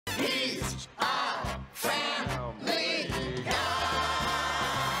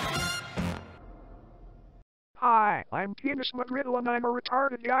I'm Penis McGriddle and I'm a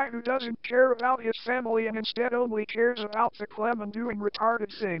retarded guy who doesn't care about his family and instead only cares about the clem and doing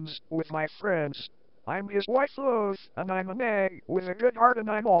retarded things with my friends. I'm his wife Loth, and I'm an egg with a good heart and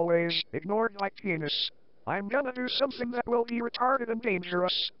I'm always ignored by Penis. I'm gonna do something that will be retarded and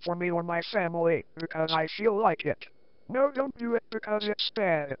dangerous for me or my family because I feel like it. No, don't do it because it's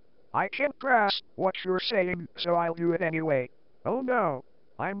bad. I can't grasp what you're saying, so I'll do it anyway. Oh no.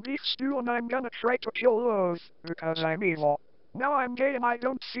 I'm Beef Stew and I'm gonna try to kill Loth because I'm evil. Now I'm gay and I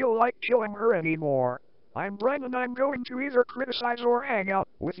don't feel like killing her anymore. I'm Brian and I'm going to either criticize or hang out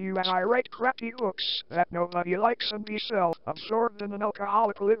with you as I write crappy hooks that nobody likes and be self-absorbed in an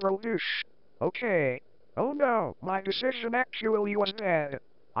alcoholic liberal douche. Okay. Oh no, my decision actually was bad.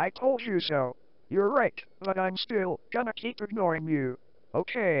 I told you so. You're right, but I'm still gonna keep ignoring you.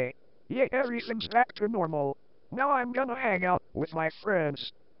 Okay. Yeah, everything's back to normal. Now I'm gonna hang out with my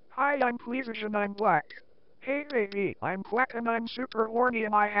friends. Hi, I'm Cleavage and I'm black. Hey baby, I'm Quack and I'm super horny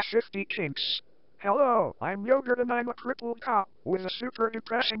and I have 50 kinks. Hello, I'm Yogurt and I'm a crippled cop with a super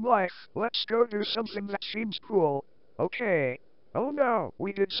depressing life. Let's go do something that seems cool. Okay. Oh no,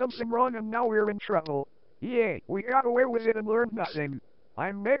 we did something wrong and now we're in trouble. Yay, we got away with it and learned nothing.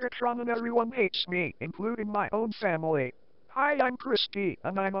 I'm Megatron and everyone hates me, including my own family. Hi, I'm Christy,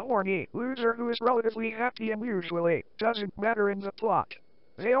 and I'm a horny loser who is relatively happy and usually doesn't matter in the plot.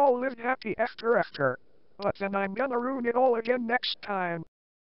 They all lived happy after. But then I'm gonna ruin it all again next time.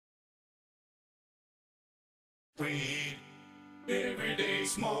 Weed, every day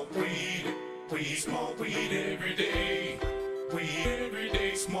smoke weed. We smoke weed every day. Weed every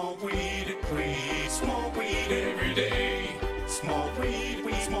day smoke weed. We smoke weed every day. Smoke weed,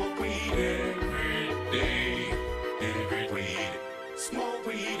 we smoke weed every day. Every weed, smoke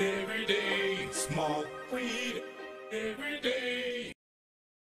weed every day. Smoke weed every day.